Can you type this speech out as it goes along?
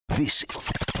This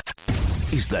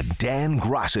is the Dan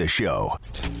Graca Show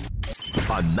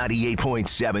on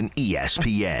 98.7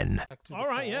 ESPN. All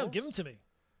right, yeah, give them to me.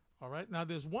 All right, now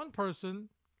there's one person,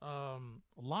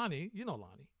 Lonnie. You know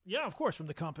Lonnie. Yeah, of course, from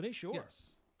the company, sure.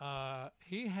 Yes.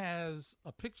 He has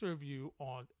a picture of you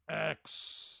on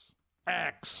X.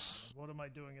 X. What am I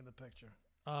doing in the picture?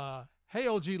 Hey,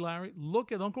 OG Larry,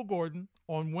 look at Uncle Gordon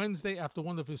on Wednesday after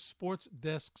one of his sports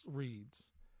desks reads.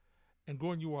 And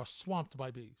Gordon, you are swamped by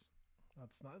bees.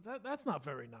 That's not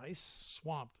very nice.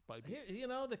 Swamped by bees. You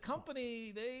know, the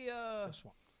company, They're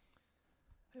swamped.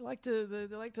 they like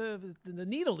to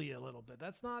needle you a little bit.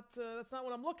 That's not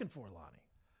what I'm looking for, Lonnie.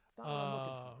 That's not what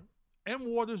I'm looking for.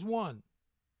 M. Waters 1.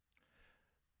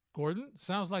 Gordon,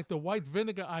 sounds like the white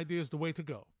vinegar idea is the way to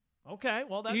go. Okay,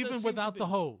 well, that even without the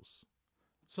hose.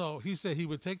 So he said he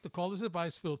would take the caller's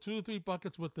advice, fill 2 or 3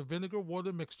 buckets with the vinegar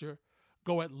water mixture,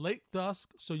 go at late dusk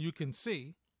so you can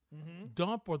see,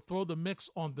 dump or throw the mix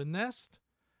on the nest,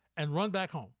 and run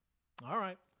back home. All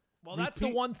right. Well, that's the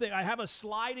one thing. I have a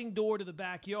sliding door to the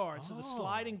backyard, so the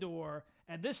sliding door,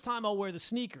 and this time I'll wear the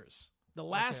sneakers. The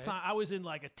last time I was in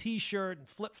like a T-shirt and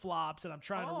flip-flops, and I'm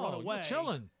trying to run away. You're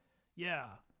chilling. Yeah.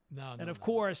 No, and of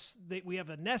course, we have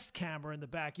a Nest camera in the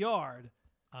backyard.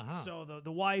 So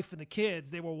the wife and the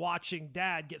kids, they were watching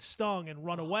Dad get stung and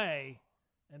run away,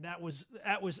 and that was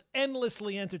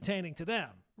endlessly entertaining to them.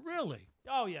 Really?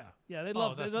 Oh yeah, they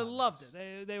loved it. They loved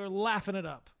it. They were laughing it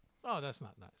up. Oh, that's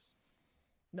not nice.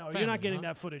 No, you're not getting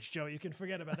that footage, Joe. You can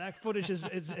forget about that. Footage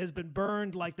has been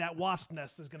burned like that wasp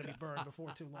nest is going to be burned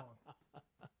before too long.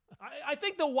 I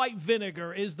think the white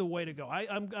vinegar is the way to go.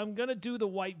 I'm going to do the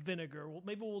white vinegar.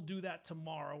 Maybe we'll do that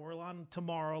tomorrow. We're on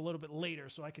tomorrow a little bit later,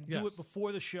 so I can do it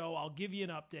before the show. I'll give you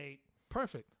an update.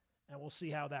 Perfect. And we'll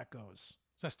see how that goes.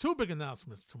 So that's 2 big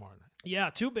announcements tomorrow night. Yeah,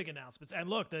 2 big announcements. And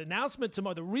look, the announcement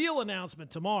tomorrow, the real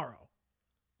announcement tomorrow,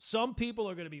 some people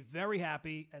are going to be very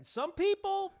happy, and some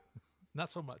people...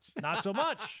 Not so much. Not so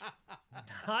much.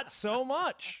 Not so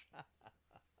much.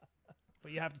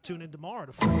 But you have to tune in tomorrow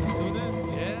to find out. Tune in.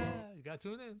 Yeah, you got to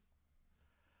tune in.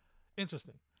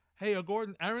 Interesting. Hey,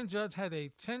 Gordon, Aaron Judge had a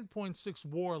 10.6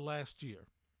 WAR last year.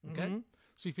 Okay?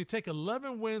 So if you take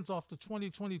 11 wins off the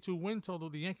 2022 win total,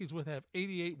 the Yankees would have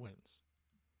 88 wins.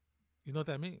 You know what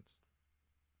that means?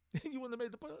 You wouldn't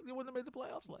have made the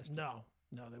playoffs last year.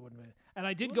 No, they wouldn't have made it. And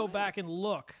I did go back and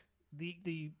look.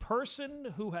 The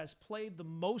person who has played the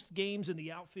most games in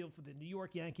the outfield for the New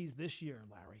York Yankees this year,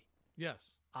 Larry. Yes.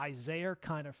 Isaiah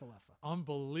Kiner-Falefa.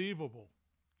 Unbelievable.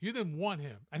 You didn't want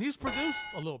him. And he's produced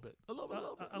a little bit. I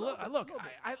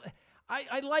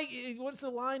like, what's the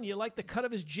line? You like the cut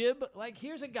of his jib? Like,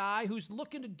 here's a guy who's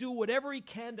looking to do whatever he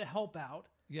can to help out.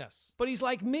 Yes. But he's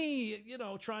like me,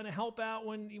 trying to help out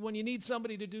when you need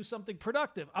somebody to do something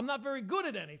productive. I'm not very good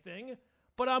at anything,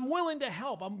 but I'm willing to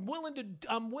help. I'm willing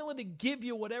to give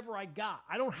you whatever I got.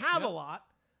 I don't have a lot,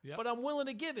 but I'm willing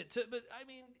to give it. But I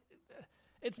mean,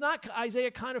 it's not Isaiah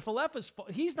Kiner-Falefa's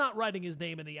fault. He's not writing his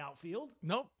name in the outfield.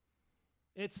 Nope.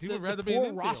 It's the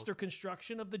poor roster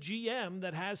construction of the GM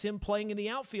that has him playing in the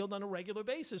outfield on a regular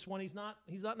basis when he's not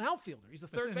an outfielder. He's the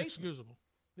third baseman. Inexcusable.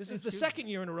 This is the second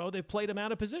year in a row they've played him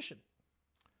out of position.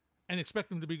 And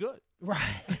expect him to be good. Right,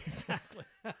 exactly.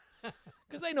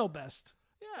 Because they know best.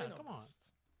 Yeah, come on.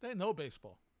 They know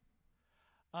baseball.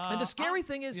 And the scary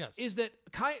thing is that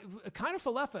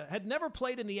Kiner-Falefa had never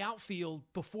played in the outfield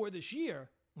before this year.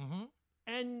 Mm-hmm.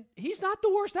 And he's not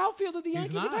the worst outfielder the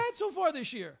Yankees have had so far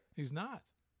this year. He's not.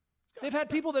 They've had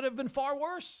people that have been far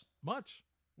worse. Much.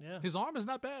 Yeah. His arm is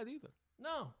not bad either.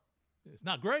 No. It's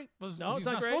not great, but he's not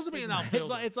great. Supposed to be an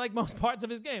outfielder. It's like most parts of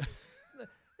his game.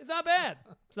 It's not bad.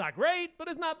 It's not great, but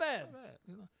it's not bad.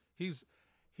 He's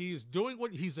doing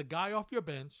he's a guy off your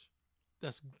bench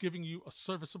that's giving you a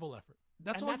serviceable effort.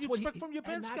 That's all you expect from your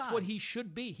bench guys. That's what he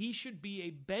should be. He should be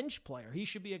a bench player. He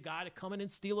should be a guy to come in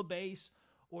and steal a base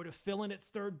or to fill in at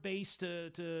third base to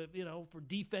for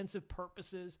defensive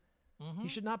purposes. Mm-hmm. He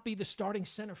should not be the starting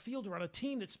center fielder on a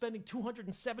team that's spending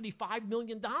 $275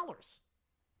 million.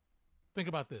 Think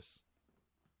about this.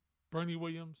 Bernie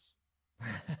Williams,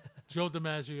 Joe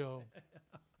DiMaggio,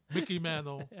 Mickey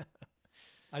Mantle,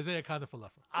 Isaiah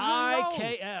Kiner-Falefa.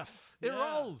 IKF. It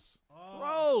rolls.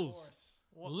 Rolls.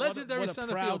 Legendary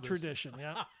center fielders. What a proud tradition,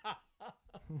 yeah.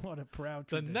 What a proud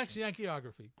tradition. The next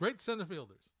Yankeeography. Great center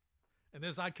fielders. And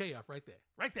there's IKF right there.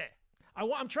 Right there.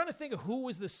 I'm trying to think of who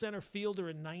was the center fielder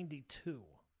in 92.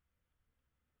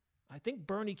 I think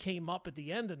Bernie came up at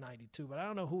the end of 92, but I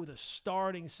don't know who the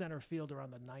starting center fielder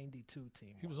on the 92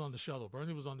 team was. He was on the shuttle.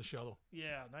 Bernie was on the shuttle.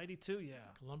 Yeah, 92, yeah.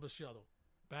 Columbus shuttle.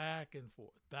 Back and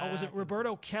forth. Was it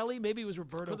Roberto Kelly? Maybe it was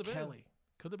Roberto Kelly.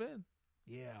 Could have been.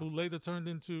 Yeah. Who later turned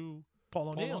into Paul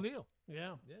O'Neill. Paul O'Neill.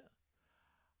 Yeah. Yeah.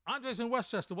 Andre's in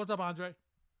Westchester. What's up, Andre?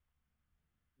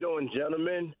 Doing,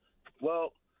 gentlemen?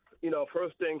 Well,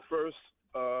 first thing first,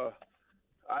 I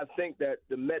think that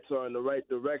the Mets are in the right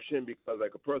direction because,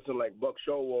 like, a person like Buck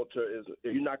Showalter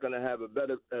you're not going to have a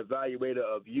better evaluator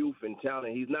of youth and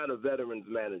talent. He's not a veterans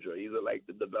manager. He's like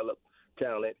to develop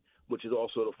talent, which is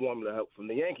also the formula help from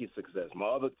the Yankees' success. My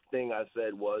other thing I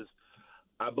said was,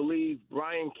 I believe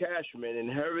Brian Cashman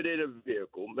inherited a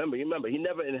vehicle. Remember, he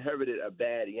never inherited a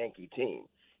bad Yankee team.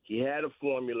 He had a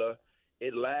formula.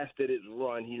 It lasted its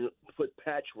run. He put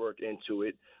patchwork into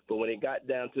it. But when it got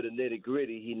down to the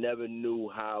nitty-gritty, he never knew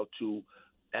how to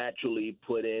actually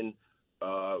put in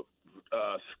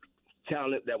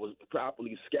talent that was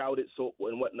properly scouted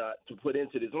and whatnot to put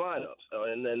into these lineups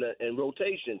and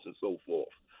rotations and so forth.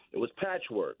 It was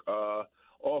patchwork.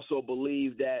 Also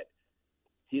believe that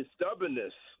his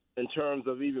stubbornness in terms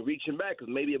of even reaching back,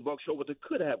 because maybe a Buck Showalter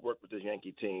could have worked with this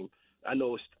Yankee team. I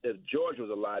know if George was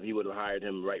alive, he would have hired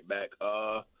him right back.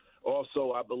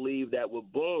 Also, I believe that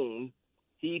with Boone,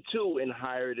 he too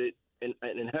inherited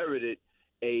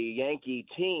a Yankee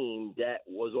team that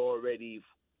was already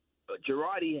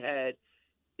Girardi had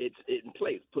it in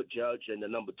place, put Judge in the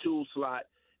number 2 slot,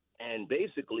 and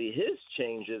basically his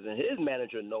changes and his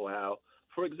manager know-how.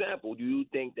 For example, do you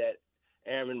think that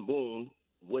Aaron Boone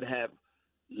would have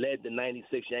led the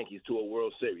 96 Yankees to a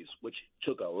World Series, which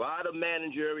took a lot of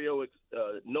managerial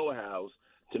know-hows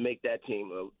to make that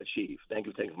team achieve? Thank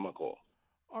you for taking my call.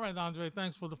 All right, Andre,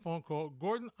 thanks for the phone call.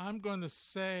 Gordon, I'm going to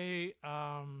say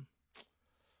I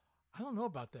don't know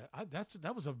about that.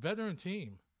 That was a veteran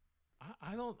team.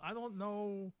 I don't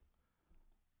know.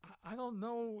 I don't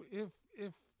know if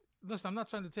listen, I'm not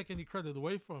trying to take any credit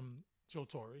away from Joe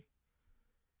Torre,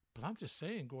 but I'm just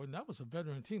saying, Gordon, that was a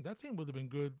veteran team. That team would have been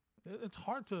good. It's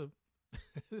hard to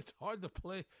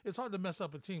play. It's hard to mess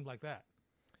up a team like that.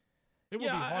 It would be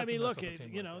hard to mess up a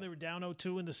team like that. They were down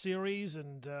 0-2 in the series,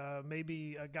 and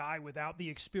maybe a guy without the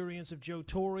experience of Joe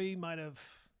Torre might have,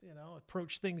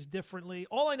 approached things differently.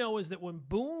 All I know is that when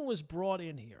Boone was brought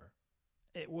in here,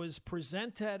 it was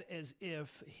presented as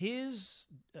if his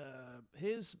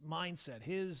mindset,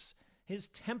 his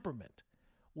temperament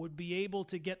would be able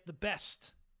to get the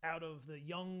best out of the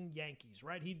young Yankees,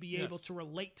 right? He'd be able to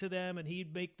relate to them, and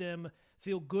he'd make them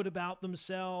feel good about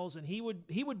themselves, and he would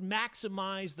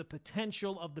maximize the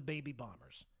potential of the baby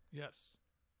bombers. Yes.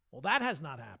 Well, that has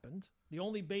not happened. The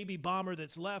only baby bomber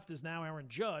that's left is now Aaron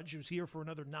Judge, who's here for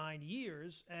another 9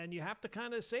 years, and you have to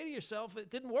kind of say to yourself,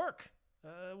 it didn't work.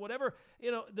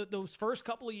 Those first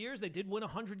couple of years, they did win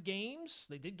 100 games.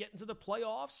 They did get into the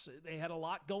playoffs. They had a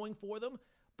lot going for them,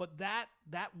 but that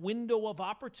window of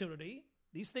opportunity,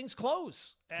 these things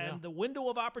close, and the window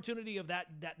of opportunity of that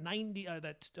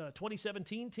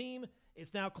 2017 team,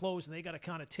 it's now closed, and they got to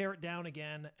kind of tear it down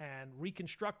again and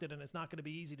reconstruct it, and it's not going to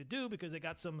be easy to do because they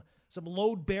got some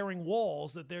load-bearing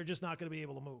walls that they're just not going to be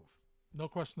able to move. No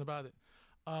question about it.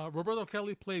 Roberto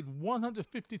Kelly played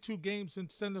 152 games in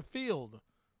center field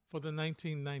for the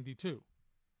 1992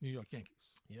 New York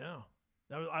Yankees. Yeah.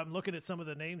 I'm looking at some of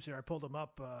the names here. I pulled them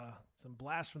up. Some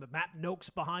blasts from Matt Noakes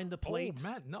behind the plate. Oh,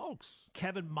 Matt Noakes.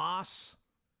 Kevin Moss,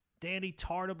 Danny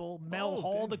Tartable, Mel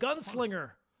Hall, the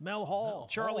gunslinger. Mel Hall.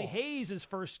 Charlie Hayes, his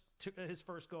first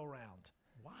go-around.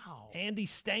 Wow. Andy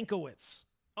Stankiewicz.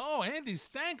 Oh, Andy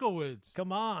Stankiewicz.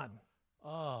 Come on.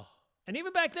 Oh. And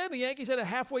even back then, the Yankees had a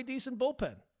halfway decent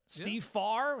bullpen. Steve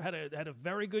Farr had a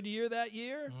very good year that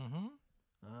year. Mm-hmm.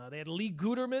 They had Lee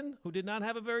Guterman, who did not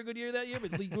have a very good year that year,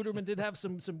 but Lee Guterman did have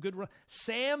some good run.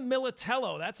 Sam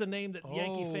Militello, that's a name that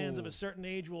Yankee fans of a certain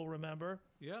age will remember.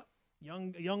 Yeah.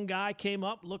 Young guy came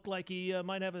up, looked like he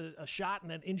might have a shot, and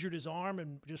then injured his arm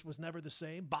and just was never the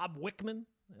same. Bob Wickman,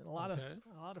 a lot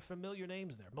of familiar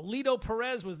names there. Melito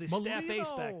Perez was the staff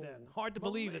ace back then. Hard to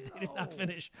believe that they did not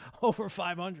finish over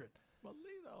 500.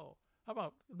 Melito. How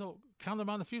about Count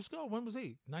Montefusco? When was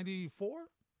he? 94?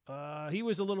 He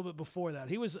was a little bit before that.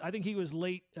 I think he was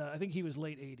late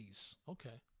 80s.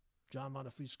 Okay. John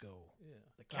Montefusco.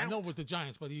 Yeah. I know with the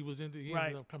Giants, but he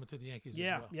ended up coming to the Yankees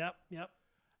as well. Yep.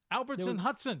 Albertson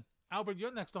Hudson. Albert,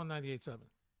 you're next on 98.7.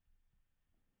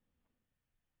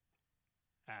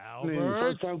 Albert.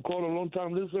 First time caller, long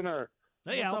time listener.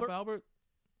 Hey, What's Albert. up, Albert?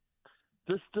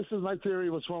 This is my theory.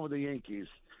 What's wrong with the Yankees?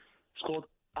 It's called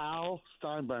Al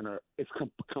Steinbrenner. It's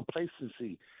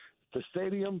complacency. The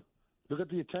stadium. Look at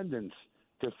the attendance.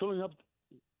 They're filling up.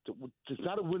 It's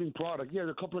not a winning product. Yeah, there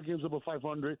are a couple of games over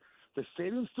 500. The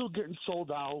stadium's still getting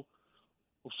sold out.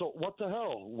 So what the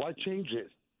hell? Why change it?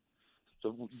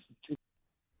 So,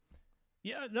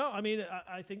 Yeah, no, I mean,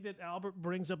 I think that Albert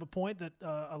brings up a point that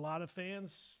a lot of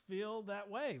fans feel that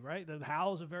way, right? That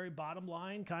Hal is a very bottom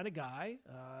line kind of guy.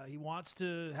 He wants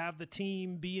to have the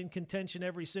team be in contention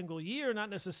every single year, not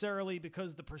necessarily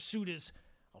because the pursuit is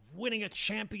of winning a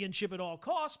championship at all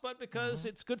costs, but because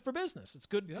it's good for business. It's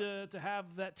good to have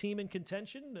that team in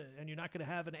contention, and you're not going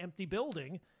to have an empty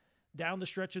building down the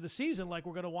stretch of the season like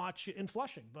we're going to watch in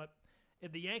Flushing. But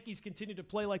if the Yankees continue to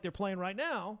play like they're playing right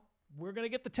now, we're going to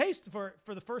get the taste for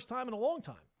the first time in a long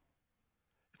time.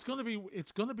 It's going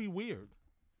to be weird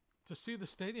to see the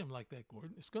stadium like that,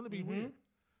 Gordon. It's going to be weird.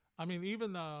 I mean,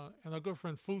 even and our good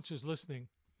friend Fooch is listening.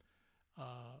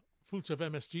 Fooch of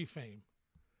MSG fame,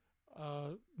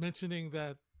 mentioning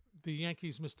that the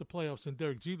Yankees missed the playoffs in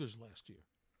Derek Jeter's last year.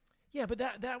 Yeah, but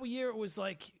that year it was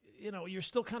like, you're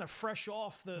still kind of fresh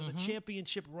off the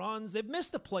championship runs. They've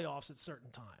missed the playoffs at certain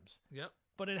times. Yep.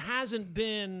 But it hasn't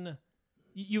been.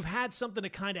 You've had something to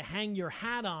kind of hang your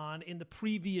hat on in the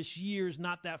previous years,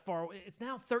 not that far away. It's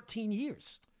now 13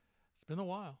 years. It's been a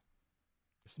while.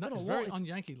 It's very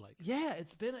un-Yankee-like. Yeah,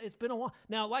 it's been a while.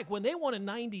 Now, like when they won in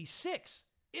 '96,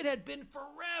 it had been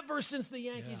forever since the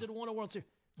Yankees had won a World Series.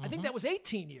 I think that was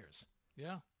 18 years.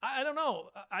 Yeah. I don't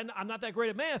know. I'm not that great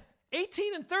at math.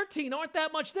 18 and 13 aren't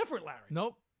that much different, Larry.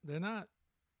 Nope, they're not.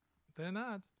 They're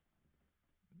not.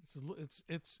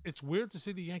 It's weird to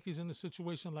see the Yankees in a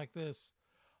situation like this,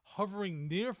 hovering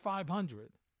near 500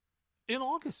 in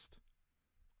August.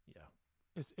 Yeah,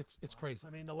 it's crazy. I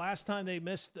mean, the last time they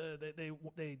missed,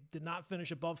 they did not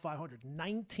finish above 500.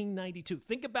 1992.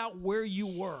 Think about where you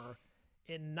were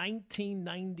in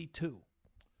 1992.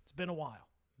 It's been a while.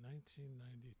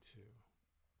 1992.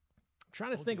 I'm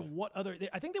trying to think of what other.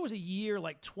 I think there was a year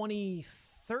like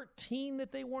 2013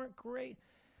 that they weren't great.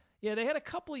 Yeah, they had a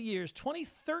couple of years.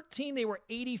 2013, they were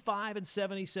 85 and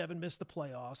 77, missed the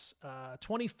playoffs.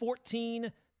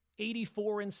 2014,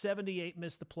 84 and 78,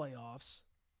 missed the playoffs.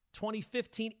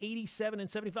 2015, 87 and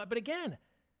 75. But again,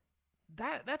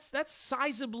 that's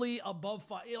sizably above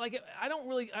five. Like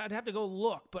I'd have to go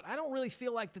look, but I don't really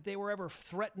feel like that they were ever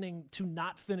threatening to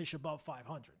not finish above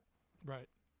 500. Right.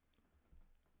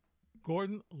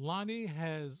 Gordon, Lonnie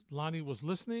was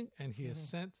listening, and he has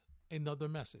sent another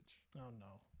message. Oh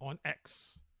no. On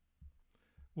X.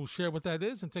 We'll share what that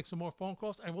is and take some more phone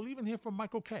calls, and we'll even hear from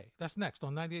Michael K. That's next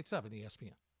on 98.7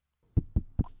 ESPN.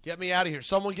 Get me out of here.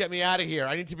 Someone get me out of here.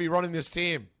 I need to be running this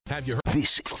team. Have you heard?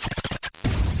 This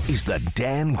is the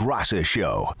Dan Graca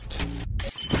Show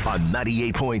on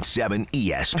 98.7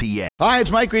 ESPN. Hi,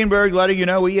 it's Mike Greenberg letting you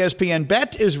know ESPN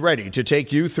Bet is ready to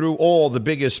take you through all the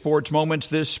biggest sports moments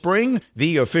this spring.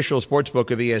 The official sportsbook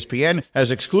of ESPN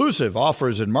has exclusive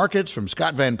offers and markets from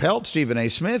Scott Van Pelt, Stephen A.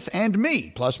 Smith, and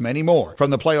me, plus many more. From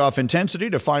the playoff intensity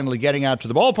to finally getting out to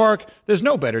the ballpark, there's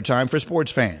no better time for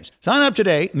sports fans. Sign up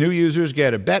today. New users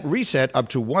get a bet reset up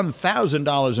to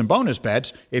 $1,000 in bonus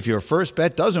bets if your first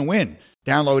bet doesn't win.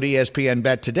 Download ESPN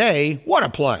Bet today. What a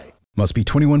play. Must be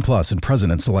 21 plus and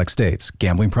present in select states.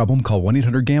 Gambling problem? Call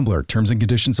 1-800-GAMBLER. Terms and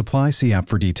conditions apply. See app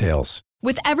for details.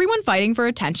 With everyone fighting for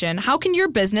attention, how can your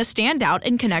business stand out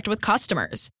and connect with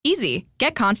customers? Easy.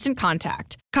 Get Constant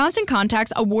Contact. Constant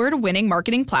Contact's award-winning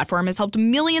marketing platform has helped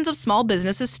millions of small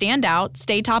businesses stand out,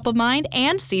 stay top of mind,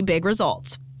 and see big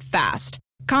results fast.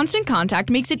 Constant Contact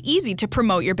makes it easy to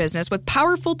promote your business with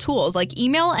powerful tools like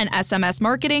email and SMS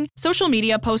marketing, social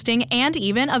media posting, and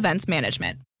even events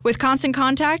management. With Constant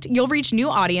Contact, you'll reach new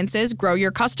audiences, grow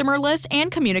your customer list,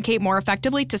 and communicate more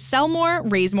effectively to sell more,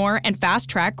 raise more, and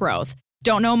fast-track growth.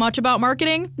 Don't know much about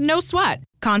marketing? No sweat.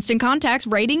 Constant Contact's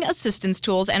writing assistance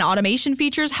tools and automation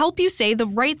features help you say the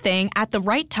right thing at the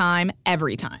right time,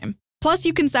 every time. Plus,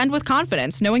 you can send with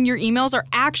confidence, knowing your emails are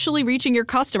actually reaching your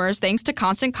customers thanks to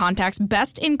Constant Contact's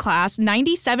best-in-class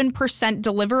 97%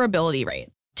 deliverability rate.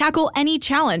 Tackle any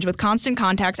challenge with Constant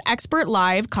Contact's expert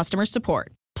live customer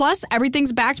support. Plus,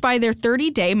 everything's backed by their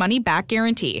 30-day money-back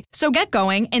guarantee. So get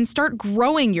going and start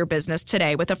growing your business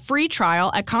today with a free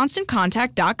trial at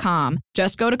ConstantContact.com.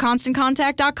 Just go to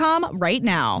ConstantContact.com right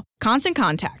now. Constant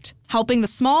Contact, helping the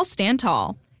small stand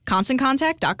tall.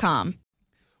 ConstantContact.com.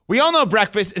 We all know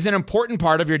breakfast is an important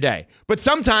part of your day, but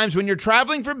sometimes when you're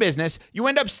traveling for business, you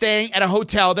end up staying at a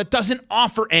hotel that doesn't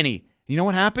offer any. You know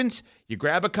what happens? You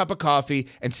grab a cup of coffee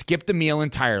and skip the meal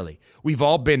entirely. We've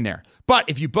all been there. But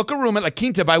if you book a room at La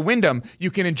Quinta by Wyndham, you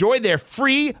can enjoy their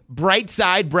free Bright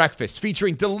Side breakfast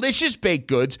featuring delicious baked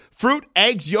goods, fruit,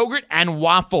 eggs, yogurt, and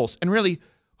waffles. And really,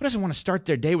 who doesn't want to start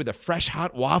their day with a fresh,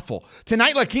 hot waffle?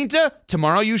 Tonight, La Quinta,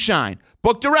 tomorrow you shine.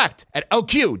 Book direct at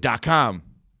LQ.com.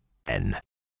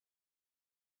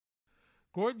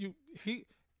 Gordon,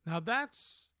 now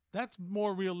that's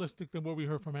more realistic than what we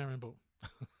heard from Aaron Boone.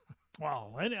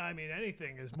 Well,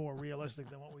 anything is more realistic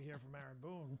than what we hear from Aaron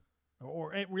Boone,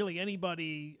 or really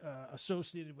anybody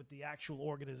associated with the actual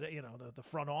organization, the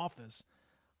front office.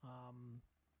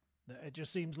 It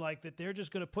just seems like that they're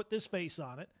just going to put this face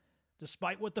on it,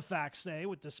 despite what the facts say,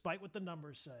 despite what the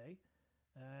numbers say.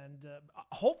 And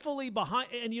hopefully behind,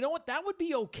 and you know what? That would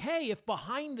be okay if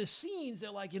behind the scenes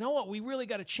they're like, you know what? We really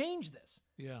got to change this.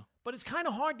 Yeah. But it's kind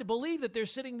of hard to believe that they're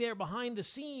sitting there behind the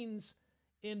scenes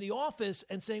in the office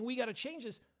and saying, we got to change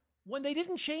this, when they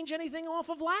didn't change anything off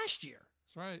of last year.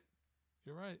 That's right.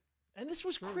 You're right. And this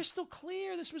was crystal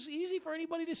clear. This was easy for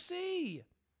anybody to see.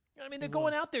 I mean, they're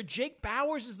going out there. Jake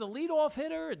Bowers is the leadoff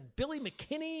hitter, and Billy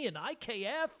McKinney and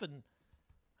IKF. And,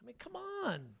 I mean, come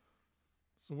on.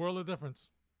 It's a world of difference.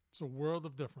 It's a world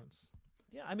of difference.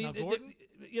 Yeah, I mean,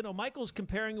 now, Michael's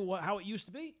comparing how it used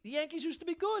to be. The Yankees used to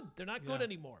be good. They're not good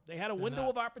anymore. They had a window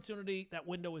of opportunity. That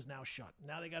window is now shut.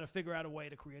 Now they got to figure out a way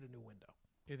to create a new window.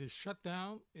 It is shut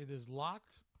down. It is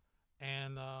locked.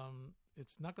 And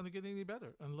it's not going to get any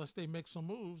better unless they make some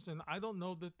moves. And I don't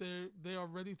know that they are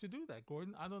ready to do that,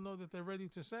 Gordon. I don't know that they're ready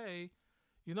to say,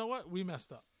 you know what, we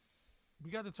messed up.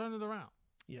 We got to turn it around.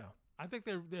 Yeah. I think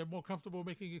they're more comfortable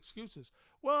making excuses.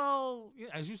 Well,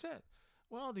 as you said,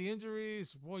 the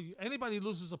injuries, boy, anybody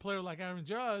loses a player like Aaron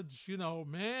Judge,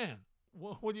 man,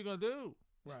 what are you going to do?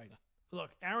 Right. Look,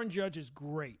 Aaron Judge is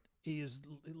great. He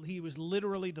was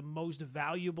literally the most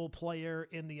valuable player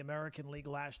in the American League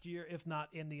last year, if not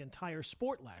in the entire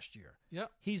sport last year.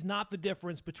 Yep. He's not the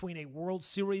difference between a World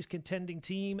Series contending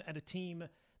team and a team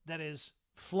that is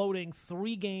floating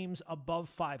 3 games above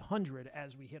 500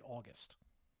 as we hit August.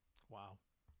 Wow.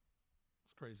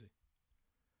 It's crazy.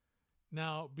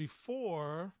 Now,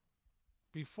 before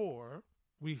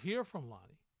we hear from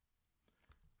Lonnie,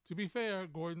 to be fair,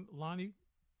 Gordon, Lonnie,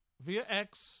 via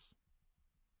X,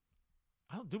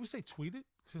 did we say tweeted?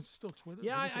 Since it's still Twitter?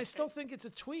 Yeah, I still think it's a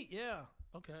tweet, yeah.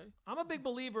 Okay. I'm a big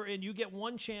believer in you get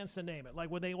one chance to name it.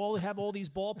 Like when they all have all these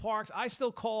ballparks, I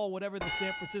still call whatever the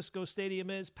San Francisco Stadium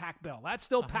is Pac Bell. That's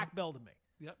still Pac Bell to me.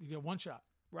 Yep, you get one shot.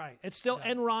 Right. It's still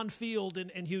Enron Field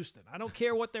in Houston. I don't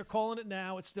care what they're calling it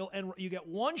now. It's still Enron. You get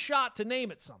one shot to name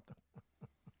it something.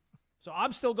 So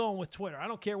I'm still going with Twitter. I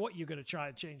don't care what you're going to try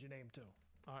and change your name to.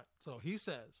 All right. So he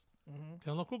says,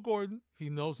 tell Uncle Gordon he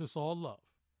knows it's all love.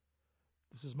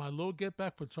 This is my little get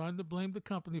back for trying to blame the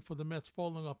company for the Mets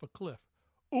falling off a cliff.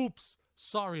 Oops.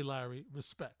 Sorry, Larry.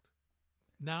 Respect.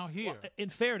 Now here. Well, in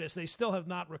fairness, they still have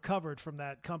not recovered from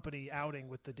that company outing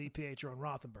with the DiPietro and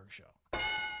Rothenberg show.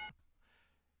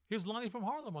 Here's Lonnie from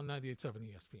Harlem on 98.7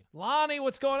 ESPN. Lonnie,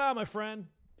 what's going on, my friend?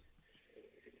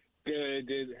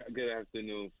 Good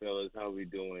afternoon, fellas. How we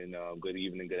doing? Good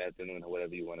evening, good afternoon,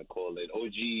 whatever you want to call it.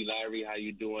 OG, Larry, how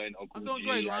you doing? Uncle I'm doing G,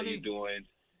 great, how Lonnie. you doing?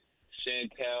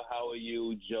 Chantel, how are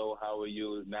you? Joe, how are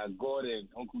you? Now, Gordon,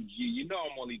 Uncle G, you know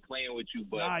I'm only playing with you,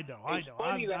 but I know.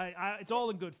 It's all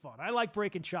in good fun. I like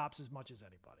breaking chops as much as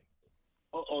anybody.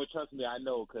 Oh, trust me, I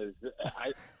know, because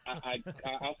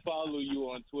I follow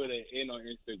you on Twitter and on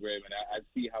Instagram, and I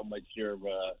see how much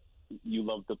you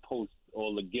love to post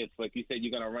all the gifts. Like you said,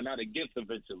 you're going to run out of gifts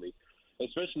eventually,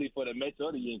 especially for the Mets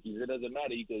or the Yankees. It doesn't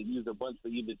matter. You can use a bunch for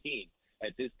either team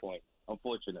at this point,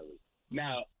 unfortunately.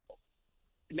 Now,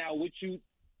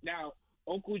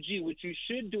 Uncle G, what you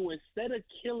should do instead of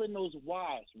killing those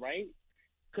wasps, right?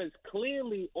 Because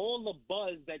clearly all the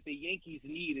buzz that the Yankees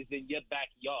need is in your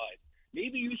backyard.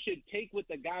 Maybe you should take what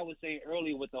the guy was saying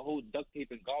earlier with the whole duct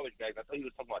tape and garbage bags. I thought he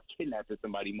was talking about kidnapping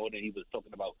somebody more than he was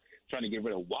talking about trying to get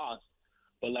rid of wasps.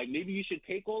 But, maybe you should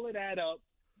take all of that up,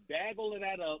 bag all of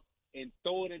that up, and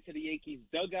throw it into the Yankees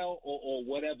dugout or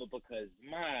whatever, because,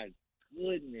 my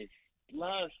goodness,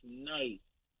 last night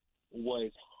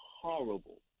was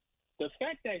horrible. The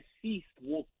fact that Cease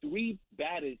walked 3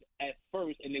 batters at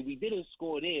first and then we didn't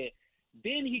score there,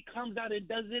 then he comes out and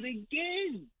does it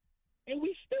again. And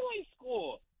we still ain't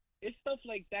score. It's stuff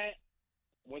like that.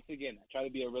 Once again, I try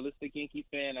to be a realistic Yankee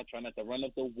fan. I try not to run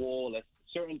up the wall. That's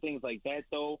certain things like that,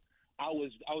 though. I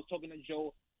was talking to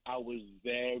Joe. I was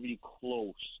very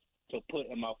close to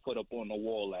putting my foot up on the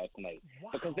wall last night. Wow.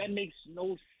 Because that makes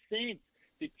no sense.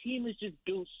 The team is just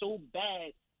built so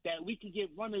bad that we can get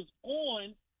runners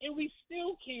on, and we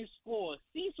still can't score.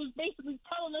 Cease was basically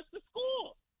telling us to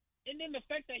score. And then the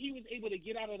fact that he was able to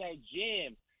get out of that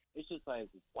jam, it's just like,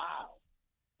 wow.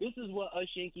 This is what us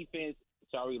Yankee fans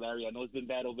 – sorry, Larry, I know it's been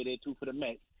bad over there, too, for the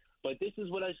Mets. But this is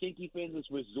what us Yankee fans has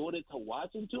resorted to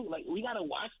watching, too. Like, we got to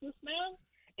watch this now?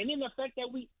 And then the fact that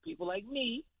people like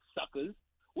me, suckers,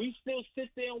 we still sit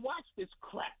there and watch this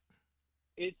crap.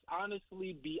 It's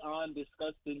honestly beyond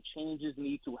disgusting. Changes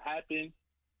need to happen,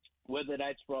 whether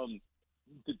that's from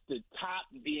the top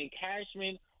being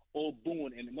Cashman or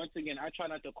Boone. And once again, I try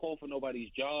not to call for nobody's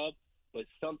job, but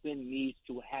something needs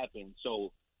to happen.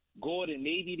 So, Gordon,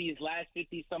 maybe these last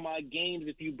 50-some-odd games,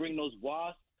 if you bring those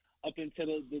wasps up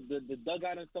into the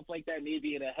dugout and stuff like that,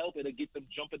 maybe it'll help. It'll get them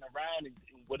jumping around and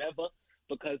whatever,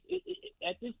 because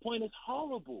at this point it's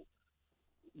horrible.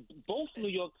 Both New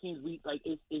York teams,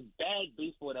 it's bad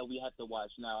baseball that we have to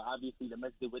watch now. Obviously, the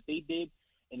Mets did what they did,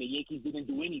 and the Yankees didn't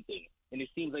do anything. And it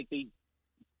seems like they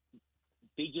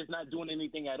just not doing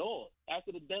anything at all.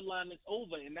 After the deadline is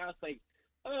over, and now it's like,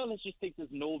 oh, let's just take this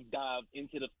nosedive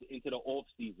into the off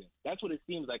season. That's what it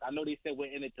seems like. I know they said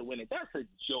we're in it to win it. That's a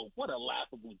joke. What a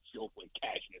laughable joke when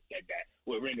Cashman said that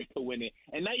we're in it to win it.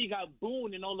 And now you got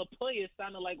Boone and all the players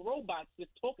sounding like robots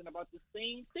just talking about the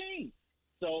same thing.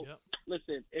 So,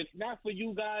 Listen, if not for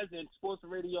you guys in sports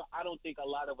radio, I don't think a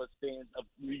lot of us fans of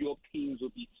New York teams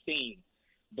would be sane.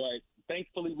 But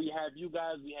thankfully, we have you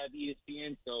guys. We have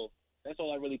ESPN. So that's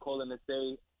all I really call in to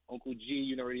say. Uncle G,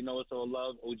 you already know it's all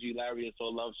love. OG Larry, it's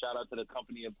all love. Shout out to the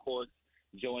company, of course.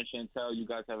 Joe and Chantel, you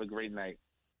guys have a great night.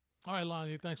 All right,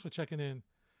 Lonnie, thanks for checking in.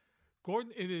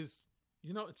 Gordon, it is,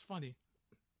 it's funny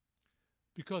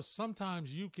because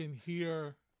sometimes you can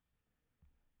hear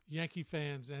Yankee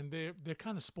fans and they're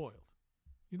kind of spoiled.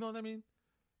 You know what I mean?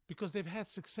 Because they've had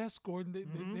success, Gordon.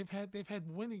 They've had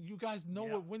winning. You guys know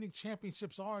what winning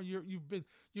championships are.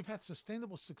 You've had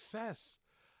sustainable success.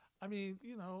 I mean,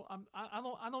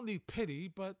 I don't need pity,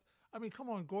 but I mean, come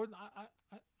on, Gordon.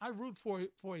 I root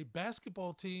for a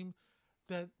basketball team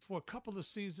that for a couple of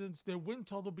seasons their win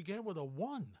total began with a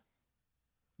 1.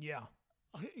 Yeah.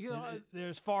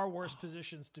 There's far worse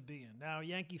positions to be in. Now,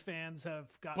 Yankee fans have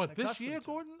gotten But this year, to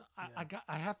Gordon,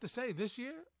 I have to say, this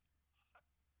year,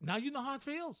 now you know how it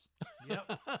feels.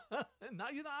 Yep. Now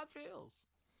you know how it feels.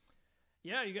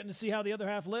 Yeah, you're getting to see how the other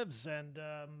half lives, and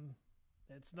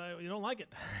you don't like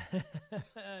it.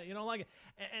 You don't like it.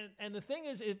 And the thing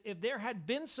is, if there had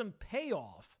been some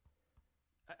payoff,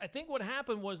 I think what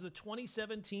happened was the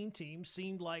 2017 team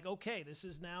seemed like, okay, this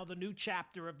is now the new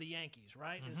chapter of the Yankees,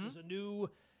 right? Mm-hmm.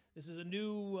 This is a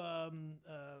new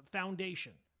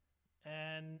foundation.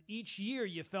 And each year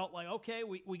you felt like, okay,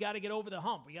 we got to get over the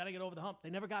hump. We got to get over the hump. They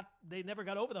never got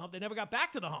over the hump. They never got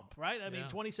back to the hump, right? I mean,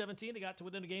 2017 they got to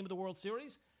within a game of the World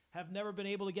Series. Have never been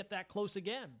able to get that close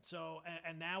again. So,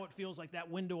 and now it feels like that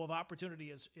window of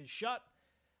opportunity is shut.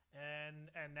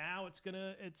 And now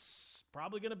it's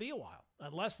probably gonna be a while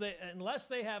unless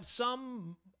they have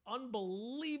some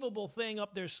unbelievable thing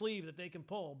up their sleeve that they can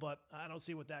pull. But I don't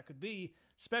see what that could be,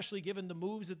 especially given the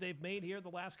moves that they've made here the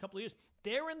last couple of years.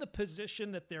 They're in the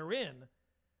position that they're in,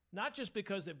 not just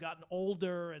because they've gotten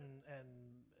older and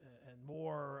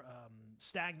more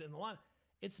stagnant in the line.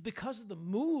 It's because of the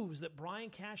moves that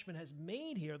Brian Cashman has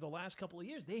made here the last couple of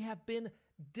years. They have been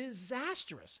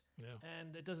disastrous. Yeah.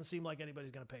 And it doesn't seem like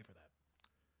anybody's going to pay for that.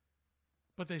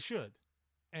 But they should.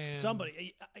 And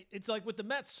somebody. It's like with the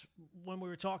Mets when we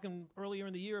were talking earlier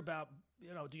in the year about,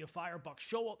 do you fire Buck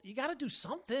Showalter? You got to do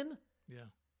something. Yeah.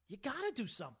 You got to do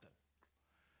something.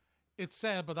 It's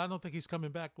sad, but I don't think he's coming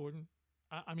back, Gordon.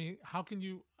 I mean, how can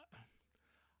you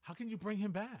bring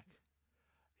him back?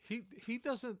 He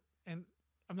doesn't, and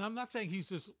I mean, I'm not saying he's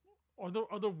this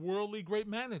otherworldly great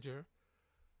manager,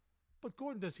 but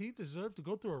Gordon, does he deserve to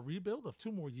go through a rebuild of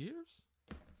 2 more years?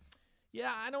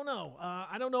 Yeah, I don't know.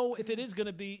 I don't know if it is going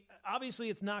to be. Obviously,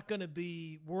 it's not going to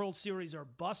be World Series or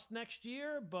bust next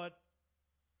year, but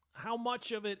how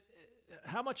much of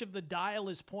the dial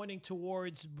is pointing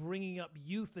towards bringing up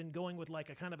youth and going with like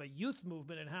a kind of a youth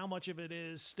movement, and how much of it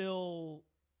is still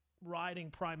riding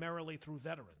primarily through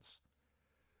veterans?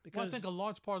 Because I think a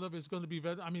large part of it is going to be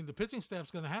the pitching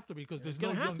staff's going to have to be because there's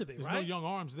no young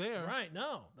arms there. Right,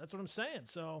 no. That's what I'm saying.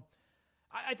 So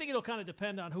I think it'll kind of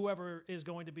depend on whoever is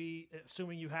going to be,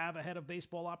 assuming you have a head of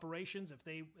baseball operations, if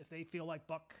they feel like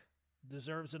Buck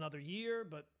deserves another year.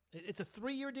 But it's a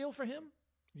 3-year deal for him?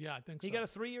 Yeah, I think so. He got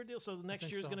a 3-year deal, so the next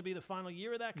year is going to be the final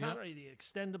year of that contract? Yep. Do you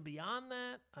extend him beyond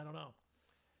that? I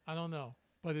don't know.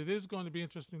 But it is going to be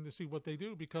interesting to see what they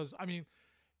do because, I mean,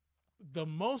 the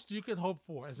most you can hope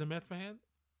for as a Met fan,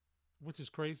 which is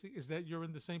crazy, is that you're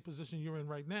in the same position you're in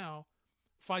right now,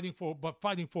 fighting for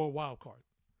a wild card.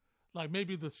 Like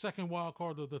maybe the second wild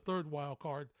card or the third wild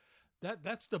card.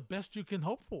 That's the best you can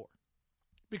hope for.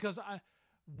 Because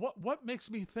what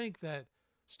makes me think that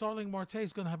Starling Marte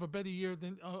is going to have a better year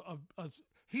than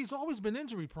he's always been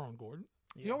injury prone, Gordon.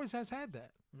 Yeah. He always has had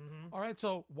that. Mm-hmm. All right,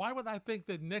 so why would I think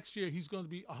that next year he's going to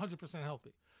be 100%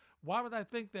 healthy? Why would I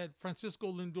think that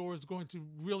Francisco Lindor is going to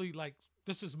really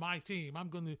this is my team. I'm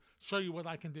going to show you what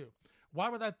I can do. Why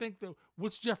would I think that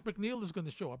which Jeff McNeil is going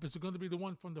to show up? Is it going to be the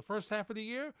one from the first half of the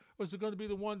year, or is it going to be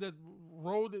the one that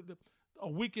rode a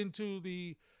week into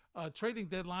the trading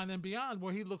deadline and beyond,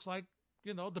 where he looks like,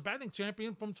 the batting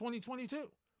champion from 2022.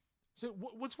 So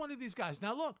which one of these guys?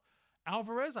 Now, look,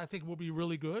 Alvarez, I think, will be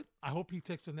really good. I hope he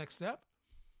takes the next step.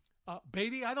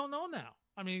 Beatty, I don't know now.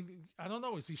 I mean, I don't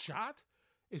know. Is he shot?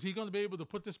 Is he going to be able to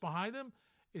put this behind him?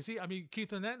 Is he? I mean,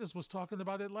 Keith Hernandez was talking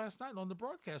about it last night on the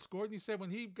broadcast, Gordon. He said when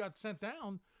he got sent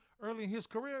down early in his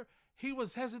career, he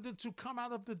was hesitant to come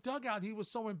out of the dugout. He was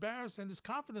so embarrassed and his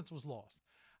confidence was lost.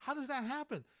 How does that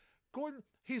happen? Gordon,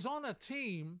 he's on a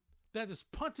team that is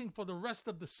punting for the rest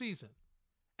of the season,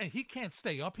 and he can't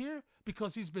stay up here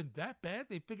because he's been that bad.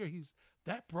 They figure he's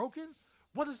that broken.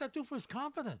 What does that do for his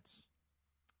confidence?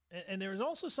 And there's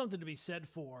also something to be said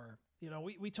for,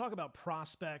 we talk about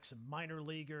prospects and minor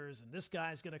leaguers, and this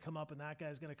guy's going to come up and that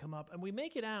guy's going to come up. And we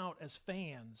make it out as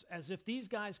fans as if these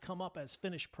guys come up as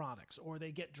finished products or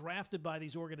they get drafted by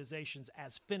these organizations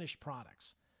as finished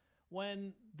products,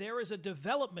 when there is a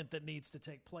development that needs to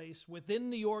take place within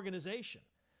the organization.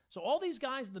 So all these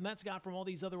guys the Mets got from all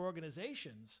these other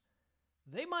organizations,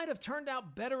 they might have turned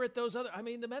out better at those other. I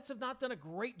mean, the Mets have not done a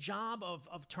great job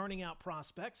of turning out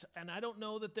prospects, and I don't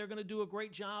know that they're going to do a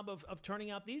great job of turning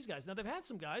out these guys. Now, they've had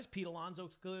some guys. Pete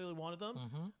Alonso's clearly one of them.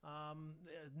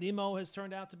 Nemo has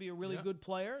turned out to be a really good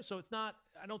player, so it's not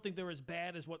 – I don't think they're as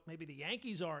bad as what maybe the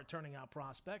Yankees are at turning out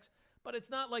prospects, but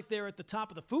it's not like they're at the top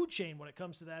of the food chain when it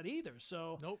comes to that either.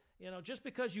 So, just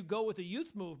because you go with the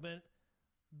youth movement,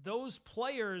 those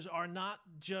players are not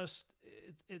just –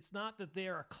 it's not that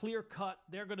they're a clear-cut,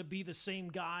 they're going to be the same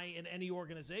guy in any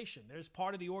organization. There's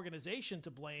part of the organization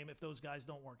to blame if those guys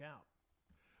don't work out.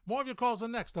 More of your calls are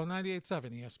next on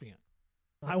 98.7 ESPN.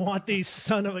 I want these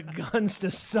son of a guns to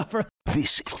suffer.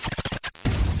 This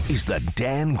is the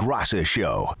Dan Graca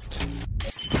Show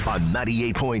on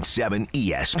 98.7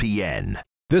 ESPN.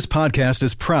 This podcast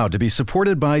is proud to be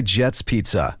supported by Jets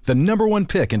Pizza, the #1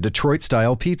 pick in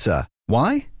Detroit-style pizza.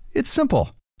 Why? It's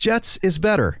simple. Jets is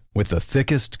better. With the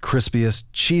thickest, crispiest,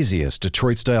 cheesiest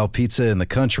Detroit-style pizza in the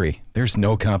country, there's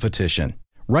no competition.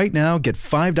 Right now, get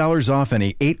 $5 off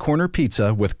any 8-corner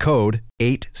pizza with code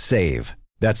 8SAVE.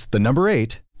 That's the number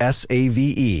 8,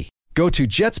 S-A-V-E. Go to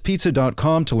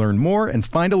jetspizza.com to learn more and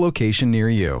find a location near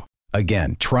you.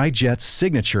 Again, try Jet's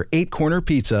signature 8-corner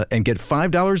pizza and get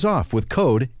 $5 off with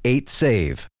code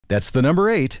 8SAVE. That's the number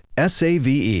 8,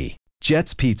 S-A-V-E.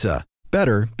 Jet's Pizza.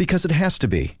 Better because it has to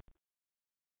be.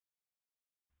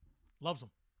 Loves him.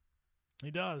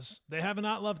 He does. They have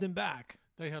not loved him back.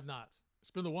 They have not.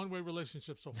 It's been a one-way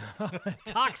relationship so far.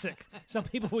 Toxic. Some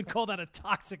people would call that a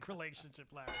toxic relationship,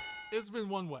 Larry. It's been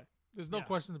one way. There's no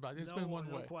question about it. It's been one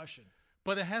way. No question.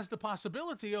 But it has the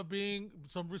possibility of being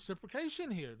some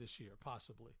reciprocation here this year,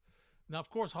 possibly. Now, of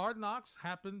course, Hard Knocks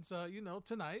happens,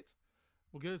 tonight.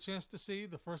 We'll get a chance to see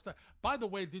the first time. By the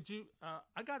way,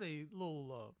 I got a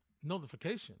little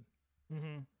notification.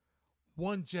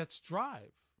 One Jets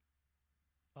Drive.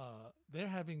 They're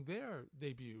having their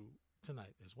debut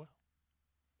tonight as well.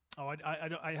 Oh,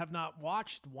 I have not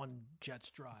watched One Jets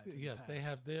Drive. Yes, they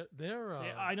have their.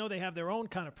 I know they have their own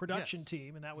kind of production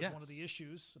team, and that was one of the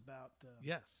issues about.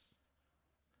 Yes.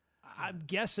 I'm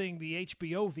guessing the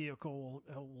HBO vehicle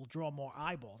will draw more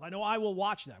eyeballs. I know I will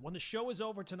watch that. When the show is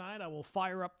over tonight, I will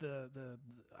fire up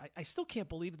I still can't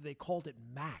believe that they called it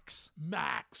Max.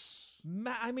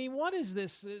 I mean, what is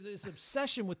this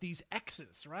obsession with these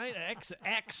X's, right?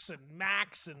 X and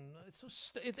Max, and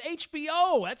it's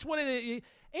HBO. That's what it is.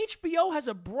 HBO has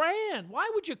a brand. Why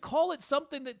would you call it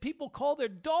something that people call their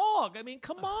dog? I mean,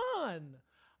 come on.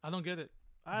 I don't get it.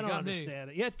 I don't understand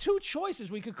it. You had two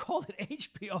choices. We could call it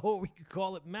HBO or we could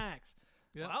call it Max.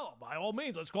 Yeah. Well, by all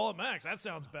means, let's call it Max. That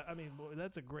sounds better. I mean,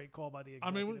 that's a great call by the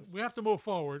executives. I mean, we have to move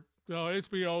forward.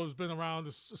 HBO has been around.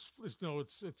 It's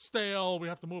stale. We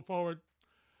have to move forward.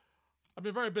 I've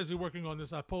been very busy working on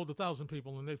this. I polled 1,000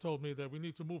 people, and they told me that we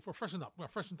need to freshen up.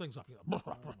 Freshen things up.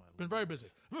 Been very busy.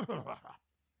 It's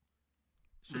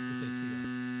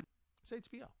HBO. It's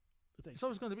HBO. It's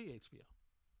always going to be HBO.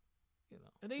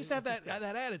 And they used to have that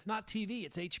ad. It's not TV.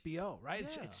 It's HBO,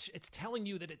 right? Yeah. It's telling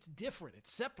you that it's different.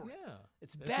 It's separate. Yeah,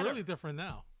 it's better. It's really different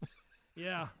now.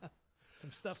 Yeah,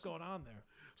 some stuff going on there.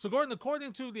 So, Gordon,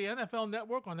 according to the NFL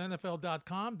Network on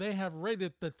NFL.com, they have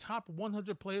rated the top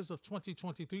 100 players of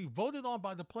 2023, voted on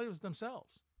by the players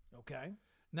themselves. Okay.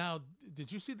 Now, did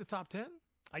you see the top 10?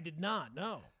 I did not.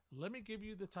 No. Let me give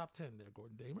you the top 10 there,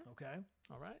 Gordon Damer. Okay.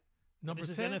 All right. Number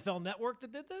this 10. Is NFL Network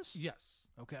that did this? Yes.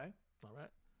 Okay. All right.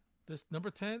 This number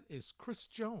 10 is Chris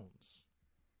Jones.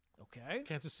 Okay.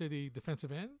 Kansas City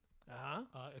defensive end.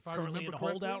 If I currently remember in a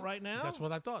holdout right now. That's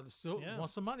what I thought. Still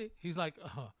wants some money. He's like,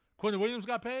 Quentin Williams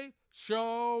got paid.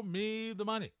 Show me the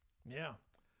money. Yeah.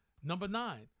 Number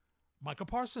 9, Micah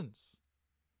Parsons.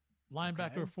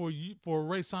 linebacker for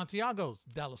Ray Santiago's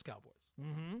Dallas Cowboys.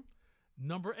 Mm-hmm.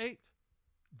 Number 8,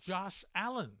 Josh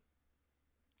Allen,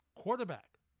 quarterback,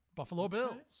 Buffalo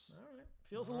Bills. All right.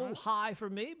 Feels a little high for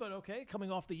me, but okay.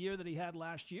 Coming off the year that he had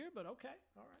last year, but okay.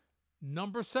 All right.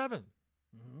 Number 7,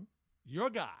 your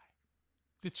guy,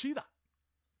 the Cheetah,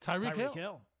 Tyreek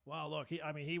Hill. Wow, look,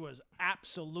 he was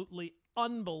absolutely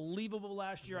unbelievable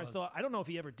last year. I don't know if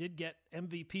he ever did get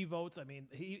MVP votes. I mean,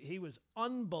 he was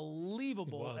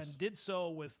unbelievable and did so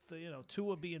with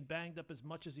Tua being banged up as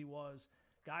much as he was.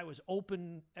 Guy was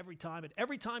open every time, and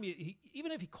every time he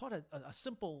even if he caught a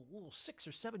simple little 6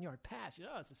 or 7 yard pass,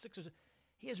 it's a 6 or 7.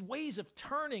 He has ways of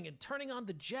turning on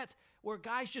the jet where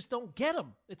guys just don't get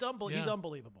him. It's He's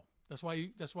unbelievable. That's why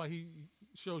he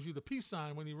shows you the peace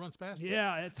sign when he runs past you.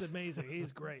 Yeah, it's amazing.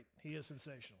 He's great. He is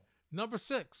sensational. Number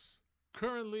 6,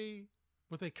 currently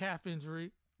with a calf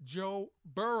injury, Joe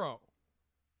Burrow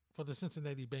for the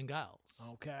Cincinnati Bengals.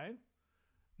 Okay.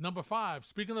 Number 5,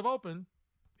 speaking of open,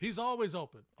 he's always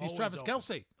open. He's Travis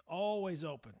Kelce. Always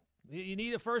open. You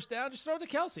need a first down, just throw it to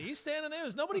Kelce. He's standing there.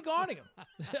 There's nobody guarding him.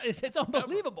 It's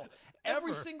unbelievable.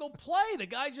 Every single play, the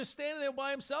guy's just standing there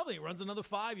by himself, and he runs another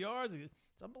 5 yards. It's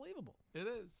unbelievable. It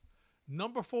is.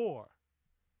 Number 4,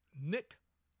 Nick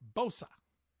Bosa,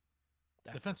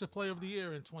 Defensive Player of the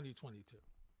Year in 2022.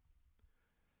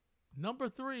 Number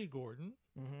 3, Gordon,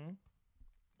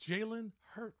 Jalen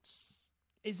Hurts.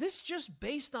 Is this just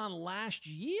based on last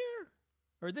year?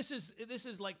 Or this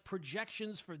is like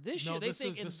projections for this year? They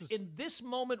think in this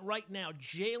moment right now,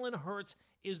 Jalen Hurts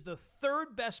is the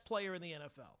 3rd best player in the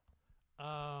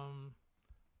NFL.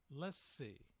 Let's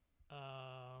see.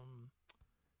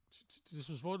 This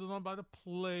was voted on by the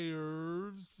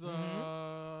players.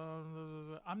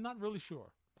 I'm not really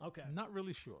sure. Okay. I'm not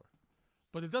really sure.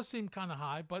 But it does seem kind of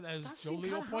high. But as Joe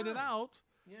Leo pointed out,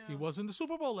 he was in the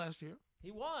Super Bowl last year. He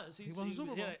was. He won the Super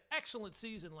Bowl. He had an excellent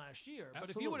season last year. Absolutely. But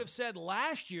if you would have said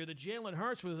last year that Jalen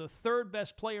Hurts was the 3rd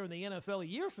best player in the NFL a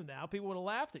year from now, people would have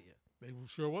laughed at you. They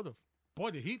sure would have. Boy,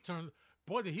 did he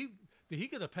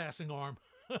get a passing arm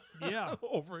yeah.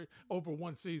 over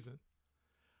one season.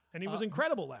 And he was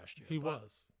incredible last year. He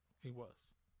was.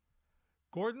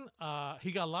 Gordon,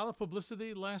 he got a lot of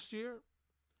publicity last year.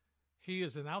 He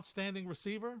is an outstanding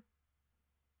receiver.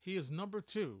 He is number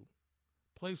 2.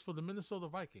 Plays for the Minnesota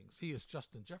Vikings. He is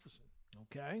Justin Jefferson.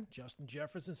 Okay. Justin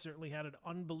Jefferson certainly had an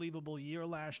unbelievable year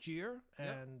last year.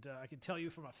 And I can tell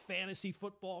you from a fantasy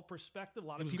football perspective, a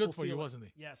lot of people good for you, wasn't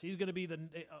he? Yes. He's going to be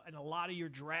in a lot of your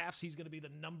drafts, he's going to be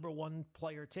the number 1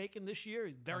 player taken this year.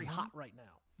 He's very hot right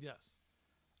now. Yes.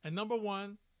 And number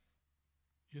 1,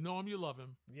 you know him, you love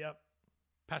him. Yep.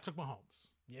 Patrick Mahomes.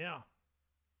 Yeah.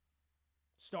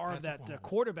 Star of that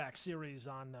quarterback series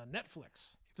on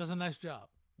Netflix. He does a nice job.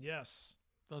 Yes.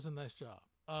 Does a nice job.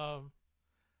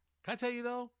 Can I tell you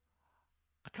though?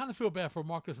 I kind of feel bad for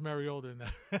Marcus Mariota in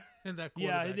that quarterback.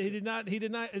 Yeah, he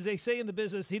did not. As they say in the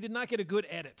business, he did not get a good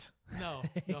edit. No,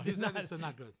 his edits are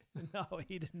not good. No,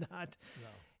 he did not. No.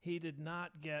 He did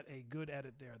not get a good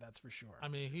edit there. That's for sure. I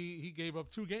mean, he gave up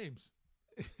 2 games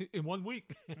in 1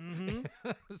 week,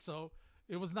 so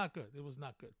it was not good. It was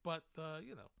not good. But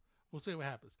we'll see what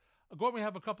happens. Gordon, we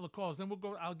have a couple of calls. Then we'll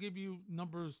go. I'll give you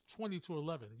numbers 20 to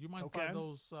 11. You might find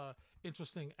those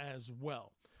interesting as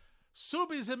well.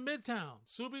 Subi's in Midtown.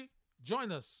 Subi,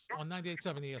 join us on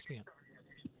 98.7 ESPN.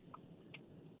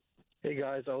 Hey,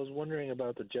 guys. I was wondering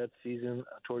about the Jets season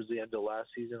towards the end of last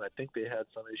season. I think they had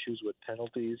some issues with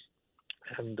penalties.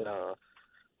 And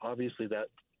obviously that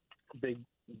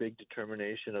big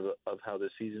determination of how the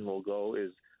season will go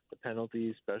is the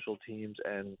penalties, special teams,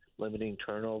 and limiting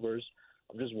turnovers.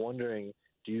 I'm just wondering,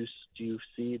 do you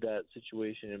see that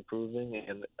situation improving?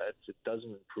 And if it doesn't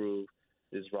improve,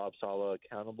 is Rob Saleh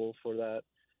accountable for that?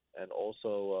 And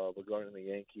also regarding the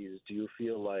Yankees, do you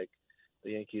feel like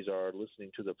the Yankees are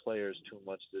listening to the players too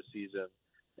much this season,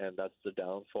 and that's the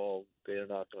downfall? They're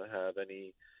not going to have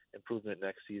any improvement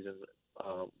next season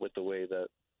with the way that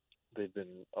they've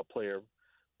been a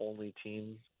player-only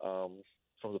team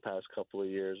from the past couple of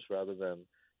years rather than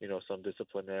some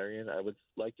disciplinarian. I would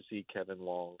like to see Kevin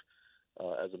Long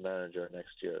as a manager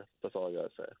next year. That's all I got to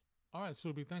say. All right,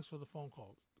 Subi, thanks for the phone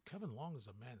call. Kevin Long is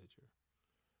a manager.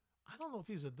 I don't know if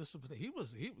he's a disciplinarian.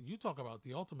 You talk about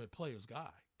the ultimate player's guy.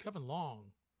 Kevin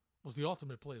Long was the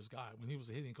ultimate player's guy when he was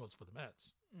the hitting coach for the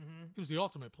Mets. Mm-hmm. He was the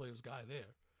ultimate player's guy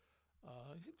there.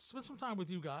 He spent some time with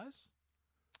you guys.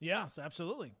 Yes,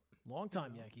 absolutely.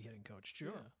 Long-time Yankee hitting coach, sure.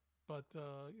 Yeah. But,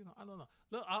 I don't know.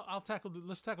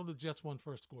 Let's tackle the Jets one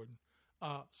first, Gordon.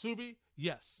 Subi,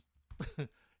 yes.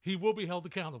 He will be held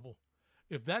accountable.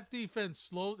 If that defense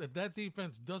slows, if that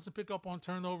defense doesn't pick up on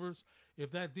turnovers,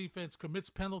 if that defense commits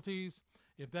penalties,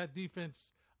 if that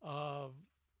defense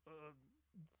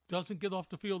doesn't get off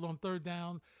the field on third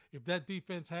down, if that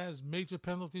defense has major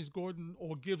penalties, Gordon,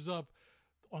 or gives up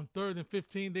on 3rd and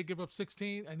 15, they give up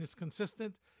 16, and it's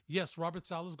consistent, yes, Robert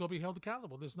Saleh's going to be held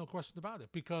accountable. There's no question about it,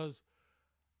 because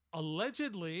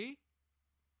allegedly,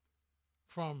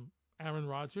 from Aaron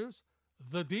Rodgers,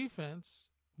 the defense,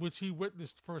 which he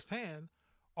witnessed firsthand,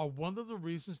 are one of the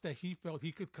reasons that he felt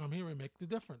he could come here and make the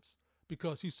difference,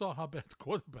 because he saw how bad the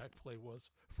quarterback play was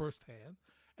firsthand.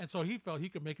 And so he felt he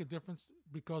could make a difference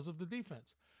because of the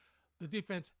defense. The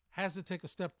defense has to take a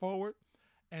step forward.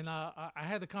 And I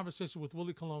had a conversation with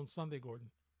Willie Colon Sunday, Gordon.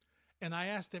 And I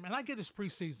asked him, and I get his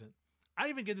preseason. I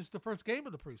even get it's the first game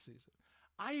of the preseason.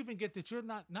 I even get that you're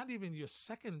not even your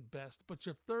second best, but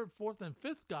your 3rd, 4th, and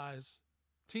 5th guys,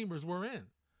 teamers were in.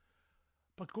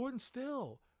 But Gordon,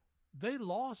 still, they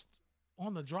lost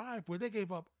on the drive where they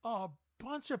gave up a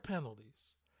bunch of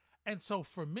penalties. And so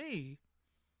for me,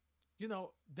 you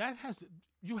know,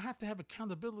 you have to have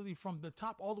accountability from the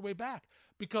top all the way back,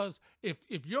 because if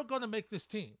you're going to make this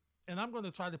team, and I'm going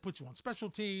to try to put you on special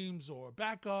teams or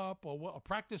backup or a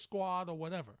practice squad or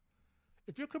whatever,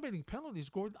 if you're committing penalties,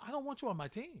 Gordon, I don't want you on my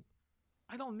team.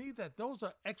 I don't need that. Those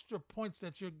are extra points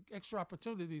extra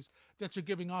opportunities that you're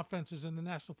giving offenses in the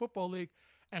National Football League.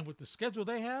 And with the schedule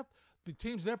they have, the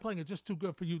teams they're playing are just too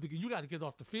good for you. You got to get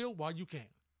off the field while you can.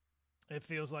 It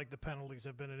feels like the penalties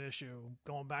have been an issue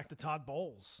going back to Todd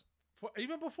Bowles.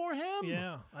 Even before him?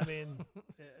 Yeah. I mean,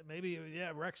 maybe,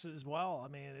 Rex as well. I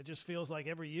mean, it just feels like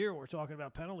every year we're talking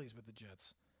about penalties with the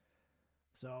Jets.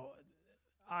 So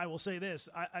I will say this.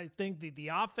 I think the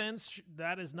offense,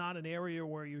 that is not an area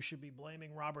where you should be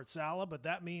blaming Robert Saleh, but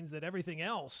that means that everything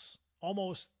else,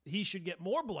 almost he should get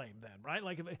more blame then, right?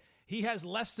 Like if he has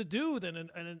less to do than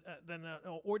an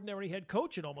ordinary head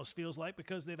coach, it almost feels like,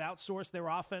 because they've outsourced their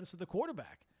offense to the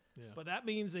quarterback. Yeah. But that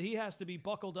means that he has to be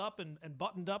buckled up and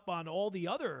buttoned up on all the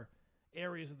other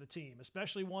areas of the team,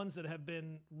 especially ones that have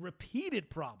been repeated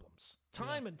problems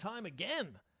time and time again.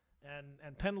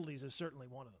 And penalties is certainly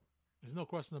one of them. There's no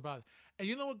question about it. And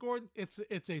you know what, Gordon?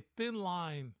 It's a thin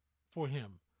line for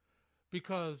him,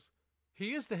 because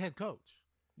he is the head coach.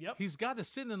 Yep. He's got to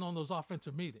sit in on those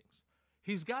offensive meetings.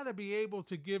 He's got to be able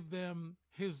to give them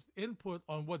his input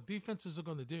on what defenses are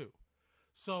going to do.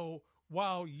 So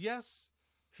while, yes,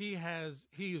 he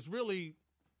is really,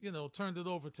 turned it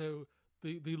over to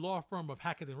the law firm of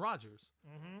Hackett and Rogers,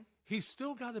 he's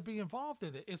still got to be involved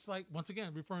in it. It's like, once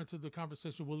again, referring to the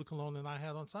conversation Willie Colon and I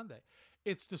had on Sunday,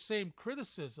 it's the same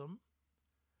criticism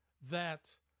that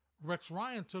Rex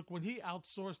Ryan took when he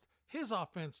outsourced his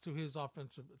offense to his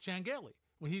offensive, Changaley.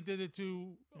 When he did it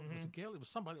to, was it Gailey? It was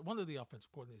somebody, one of the offensive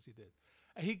coordinators he did.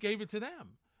 And he gave it to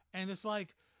them. And it's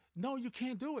like, no, you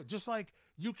can't do it. Just like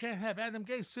you can't have Adam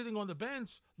Gase sitting on the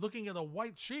bench looking at a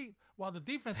white sheet while the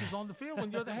defense is on the field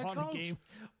when you're the head coach.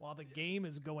 While the game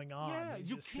is going on. Yeah, he's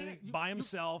you just can't. Sitting by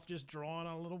himself, just drawing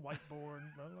on a little whiteboard.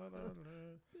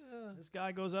 This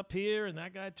guy goes up here and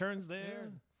that guy turns there.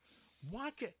 Yeah.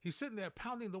 Why can't he's sitting there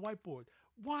pounding the whiteboard?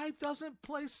 Why doesn't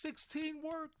play 16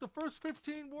 work? The first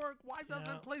 15 work. Why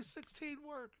doesn't play 16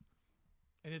 work?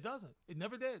 And it doesn't. It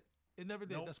never did. It never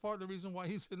did. Nope. That's part of the reason why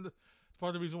he's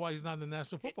not in the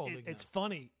National Football League. It's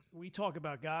funny. We talk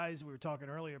about guys. We were talking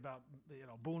earlier about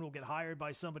Boone will get hired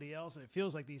by somebody else, and it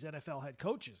feels like these NFL head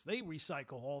coaches, they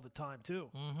recycle all the time too.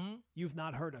 Mm-hmm. You've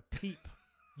not heard a peep.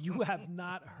 You have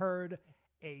not heard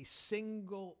a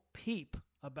single peep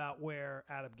about where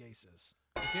Adam Gase is.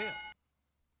 You can't.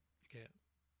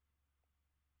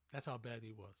 That's how bad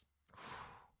he was.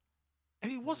 And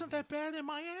he wasn't that bad in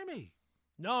Miami.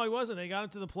 No, he wasn't. They got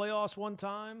into the playoffs one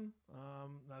time.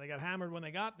 Now they got hammered when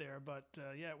they got there, but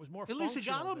it was more. At least he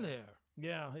got them there.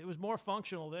 Yeah, it was more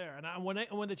functional there. And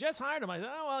when the Jets hired him, I said,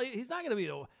 "Oh well, he's not going to be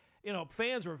the."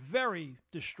 Fans were very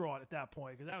distraught at that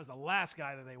point because that was the last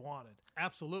guy that they wanted.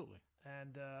 Absolutely.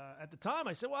 And at the time,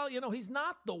 I said, "Well, he's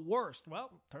not the worst."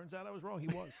 Well, turns out I was wrong. He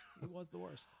was. He was the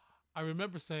worst. I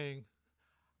remember saying,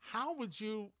 why would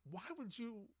you,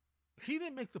 he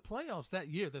didn't make the playoffs that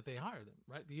year that they hired him,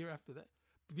 right? The year after that,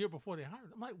 the year before they hired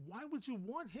him. I'm like, why would you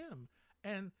want him?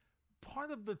 And part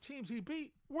of the teams he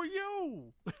beat were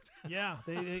you. Yeah,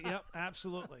 yep,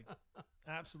 absolutely.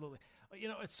 Absolutely.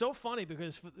 It's so funny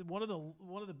because one of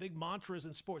the big mantras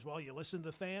in sports, well, you listen to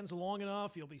the fans long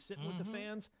enough, you'll be sitting with the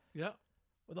fans. Yeah.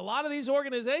 With a lot of these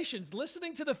organizations,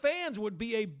 listening to the fans would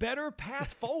be a better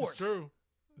path forward. It's true.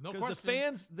 No question. Because the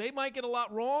fans, they might get a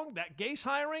lot wrong. That Gase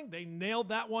hiring, they nailed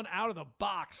that one out of the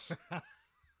box.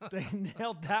 They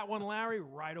nailed that one, Larry,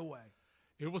 right away.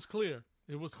 It was clear.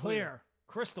 It was clear.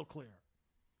 Crystal clear.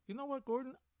 You know what,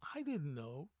 Gordon? I didn't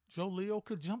know Joe Leo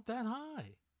could jump that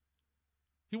high.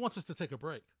 He wants us to take a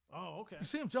break. Oh, okay. You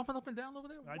see him jumping up and down over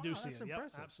there? I do see that's him. Yep,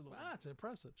 impressive. absolutely. Wow, that's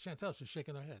impressive. Chantel's just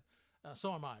shaking her head.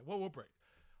 So am I. Well, we'll break.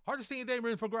 Hardest thing today, we're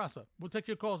in for Graca. We'll take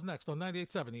your calls next on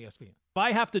 98.7 ESPN. If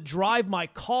I have to drive my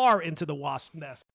car into the wasp nest,